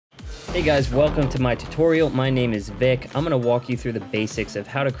Hey guys, welcome to my tutorial. My name is Vic. I'm going to walk you through the basics of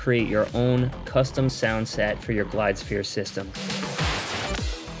how to create your own custom sound set for your Glydsphere system.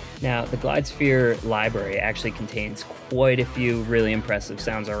 Now, the Glydsphere library actually contains quite a few really impressive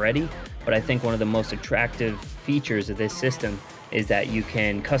sounds already, but I think one of the most attractive features of this system is that you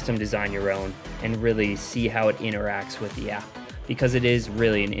can custom design your own and really see how it interacts with the app, because it is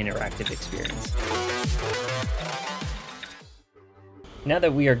really an interactive experience. Now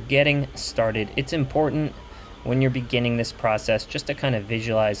that we are getting started, it's important when you're beginning this process just to kind of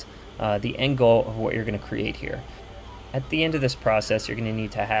visualize the end goal of what you're going to create here. At the end of this process, you're going to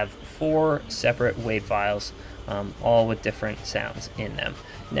need to have 4 separate WAV files, all with different sounds in them.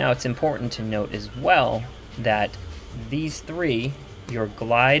 Now, it's important to note as well that these 3, your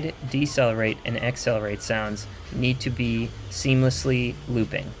glide, decelerate, and accelerate sounds, need to be seamlessly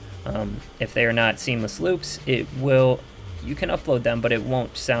looping. If they are not seamless loops, you can upload them, but it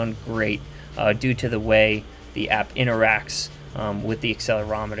won't sound great due to the way the app interacts with the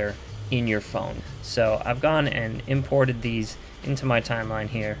accelerometer in your phone. So I've gone and imported these into my timeline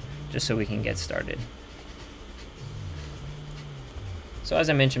here just so we can get started. So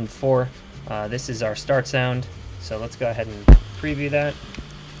as I mentioned before, this is our start sound. So let's go ahead and preview that.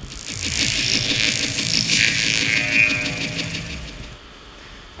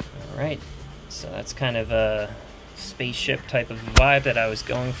 All right, so that's kind of a spaceship type of vibe that I was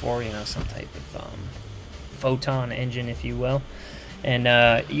going for, you know, some type of photon engine, if you will. And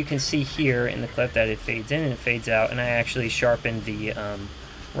you can see here in the clip that it fades in and it fades out, and I actually sharpened the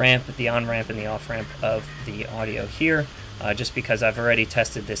ramp, the on-ramp and the off-ramp of the audio here, just because I've already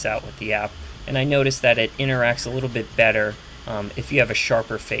tested this out with the app, and I noticed that it interacts a little bit better if you have a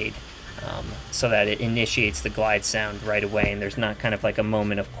sharper fade, so that it initiates the glide sound right away and there's not kind of like a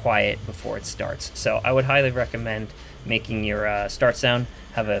moment of quiet before it starts. So I would highly recommend making your start sound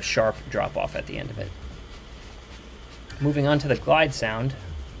have a sharp drop off at the end of it. Moving on to the glide sound,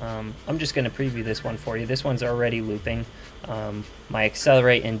 I'm just going to preview this one for you. This one's already looping. My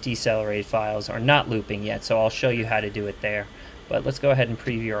accelerate and decelerate files are not looping yet, so I'll show you how to do it there. But let's go ahead and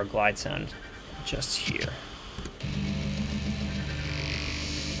preview our glide sound just here.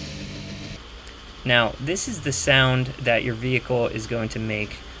 Now, this is the sound that your vehicle is going to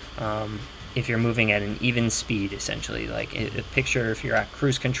make if you're moving at an even speed, essentially. Like a picture if you're at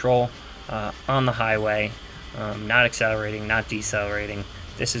cruise control on the highway, not accelerating, not decelerating,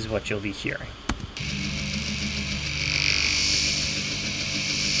 this is what you'll be hearing.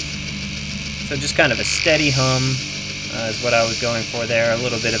 So just kind of a steady hum is what I was going for there, a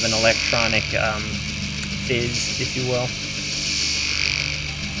little bit of an electronic fizz, if you will.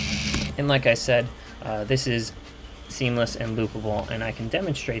 And like I said, this is seamless and loopable, and I can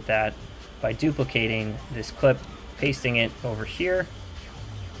demonstrate that by duplicating this clip, pasting it over here,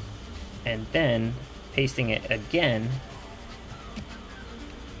 and then pasting it again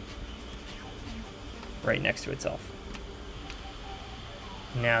right next to itself.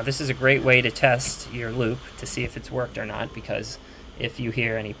 Now, this is a great way to test your loop to see if it's worked or not, because if you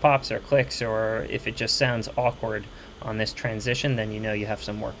hear any pops or clicks, or if it just sounds awkward on this transition, then you know you have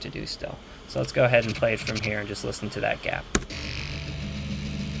some work to do still. So let's go ahead and play it from here and just listen to that gap.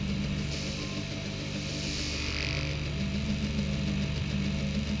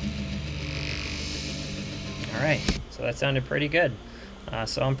 Alright, so that sounded pretty good.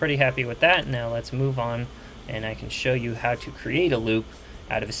 So I'm pretty happy with that. Now let's move on, and I can show you how to create a loop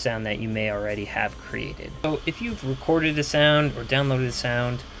out of a sound that you may already have created. So if you've recorded a sound or downloaded a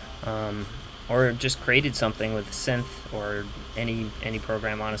sound, or just created something with a synth or any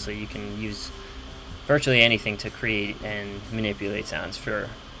program, honestly, you can use virtually anything to create and manipulate sounds for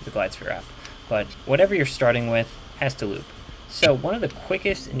the Glydsphere app. But whatever you're starting with has to loop. So one of the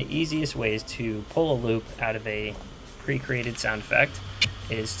quickest and easiest ways to pull a loop out of a pre-created sound effect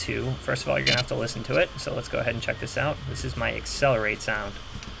is to, first of all, you're going to have to listen to it. So let's go ahead and check this out. This is my accelerate sound.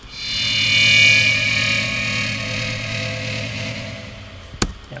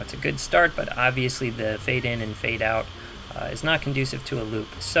 Now, it's a good start, but obviously the fade in and fade out is not conducive to a loop.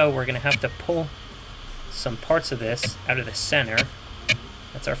 So we're going to have to pull some parts of this out of the center.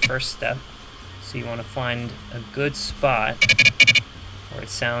 That's our first step. So you want to find a good spot where it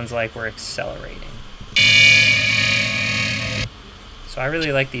sounds like we're accelerating. So I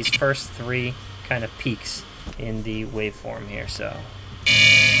really like these first 3 kind of peaks in the waveform here. So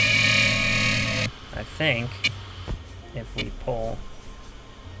I think if we pull,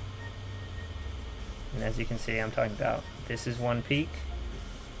 and as you can see, I'm talking about, this is one peak,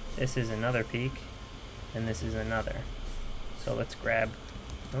 this is another peak, and this is another. So let's grab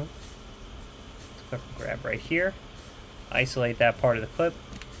right here, isolate that part of the clip,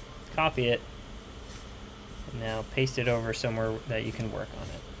 copy it, and now paste it over somewhere that you can work on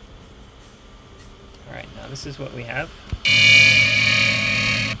it. Alright, now this is what we have.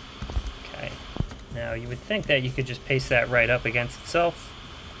 Okay, now you would think that you could just paste that right up against itself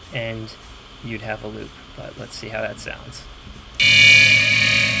and you'd have a loop, but let's see how that sounds.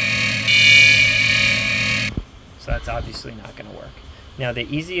 So that's obviously not going to work. Now the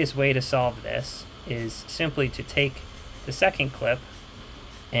easiest way to solve this is simply to take the second clip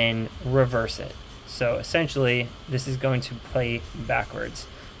and reverse it. So essentially this is going to play backwards.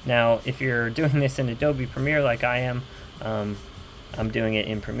 Now if you're doing this in Adobe Premiere like I am, I'm doing it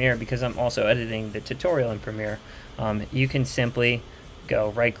in Premiere because I'm also editing the tutorial in Premiere. You can simply go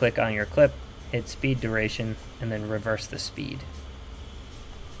right click on your clip, hit speed duration, and then reverse the speed.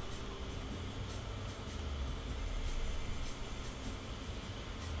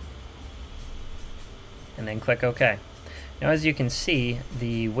 And then click OK. Now as you can see,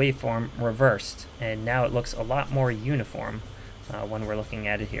 the waveform reversed, and now it looks a lot more uniform when we're looking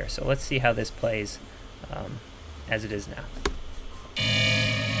at it here. So let's see how this plays as it is now.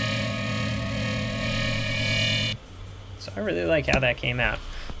 So I really like how that came out.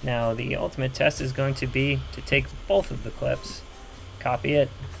 Now the ultimate test is going to be to take both of the clips, copy it,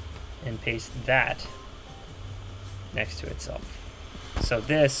 and paste that next to itself. So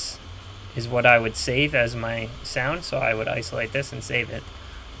this is what I would save as my sound, so I would isolate this and save it.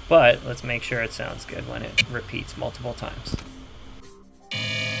 But let's make sure it sounds good when it repeats multiple times.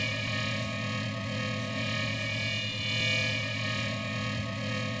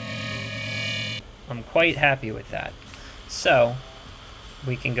 I'm quite happy with that. So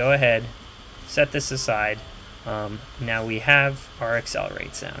we can go ahead, set this aside. Now we have our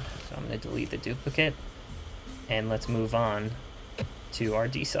accelerate sound. So I'm going to delete the duplicate, and let's move on to our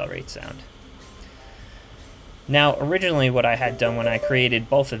decelerate sound. Now originally what I had done when I created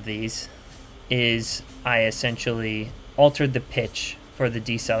both of these is I essentially altered the pitch for the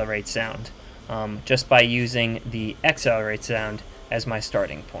decelerate sound just by using the accelerate sound as my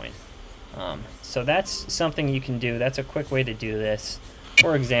starting point. So that's something you can do. That's a quick way to do this.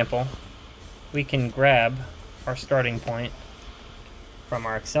 For example, we can grab our starting point from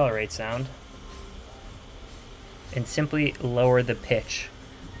our accelerate sound and simply lower the pitch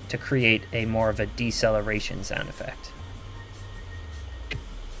to create a more of a deceleration sound effect.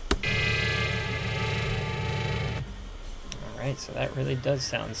 Alright, so that really does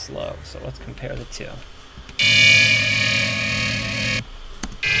sound slow. So let's compare the two.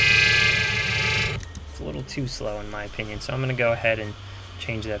 It's a little too slow in my opinion, so I'm going to go ahead and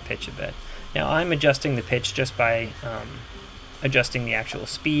change that pitch a bit. Now I'm adjusting the pitch just by adjusting the actual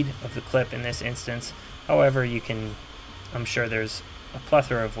speed of the clip in this instance. However, you can, I'm sure there's a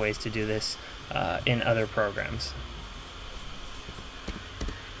plethora of ways to do this in other programs.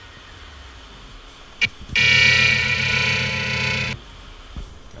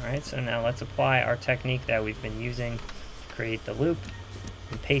 Alright, so now let's apply our technique that we've been using to create the loop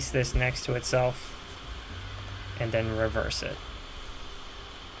and paste this next to itself and then reverse it.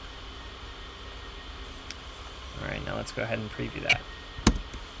 Alright, now let's go ahead and preview that.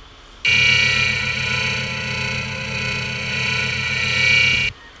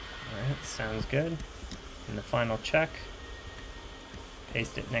 Alright, sounds good. And the final check,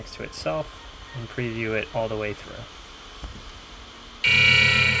 paste it next to itself and preview it all the way through.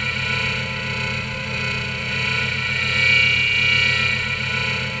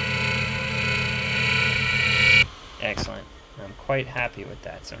 Excellent. I'm quite happy with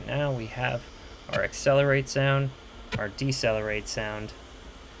that. So now we have our accelerate sound, our decelerate sound.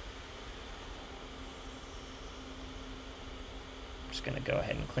 I'm just going to go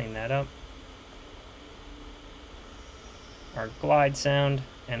ahead and clean that up. Our glide sound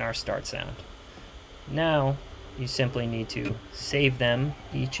and our start sound. Now you simply need to save them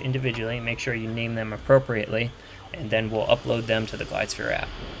each individually, make sure you name them appropriately, and then we'll upload them to the Glydsphere app.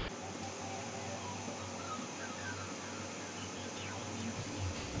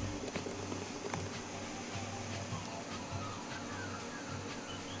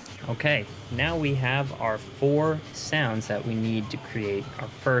 Okay, now we have our 4 sounds that we need to create our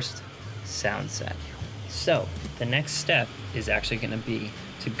first sound set. So the next step is actually going to be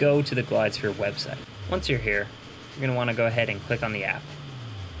to go to the Glydsphere website. Once you're here, you're going to want to go ahead and click on the app.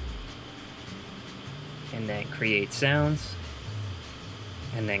 And then create sounds.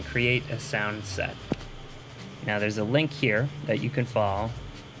 And then create a sound set. Now there's a link here that you can follow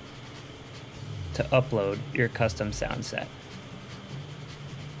to upload your custom sound set.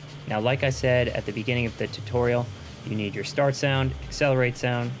 Now, like I said at the beginning of the tutorial, you need your start sound, accelerate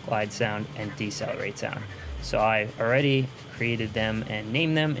sound, glide sound, and decelerate sound. So I already created them and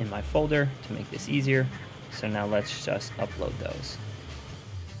named them in my folder to make this easier. So now let's just upload those.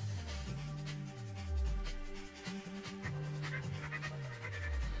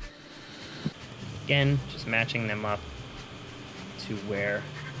 Again, just matching them up to where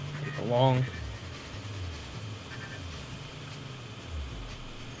they belong.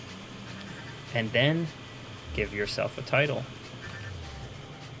 And then give yourself a title.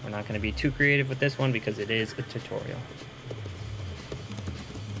 We're not going to be too creative with this one because it is a tutorial.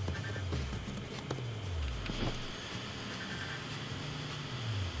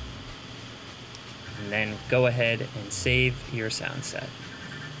 And then go ahead and save your sound set.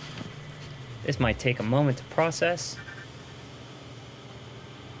 This might take a moment to process.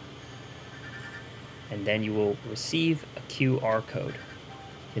 And then you will receive a QR code.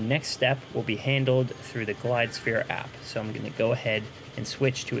 The next step will be handled through the Glydsphere app, so I'm going to go ahead and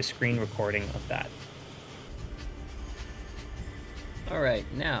switch to a screen recording of that. Alright,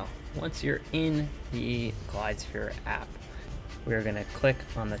 now, once you're in the Glydsphere app, we're going to click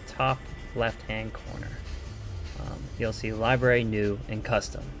on the top left-hand corner. You'll see Library, New, and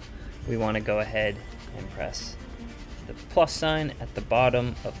Custom. We want to go ahead and press the plus sign at the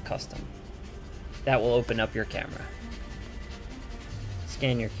bottom of Custom. That will open up your camera.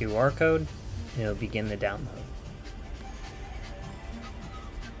 Scan your QR code, and it'll begin the download.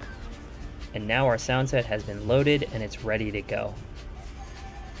 And now our sound set has been loaded and it's ready to go.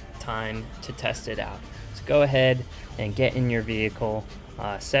 Time to test it out. So go ahead and get in your vehicle,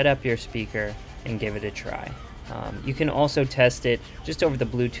 set up your speaker, and give it a try. You can also test it just over the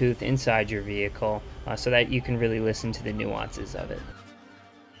Bluetooth inside your vehicle so that you can really listen to the nuances of it.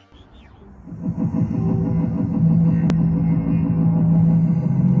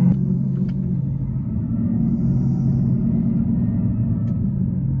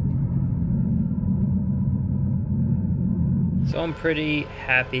 So I'm pretty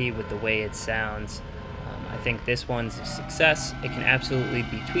happy with the way it sounds. I think this one's a success. It can absolutely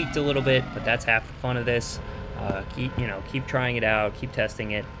be tweaked a little bit, but that's half the fun of this. Keep trying it out, keep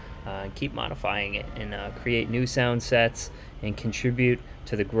testing it, keep modifying it, and create new sound sets and contribute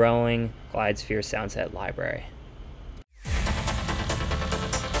to the growing Glydsphere sound set library.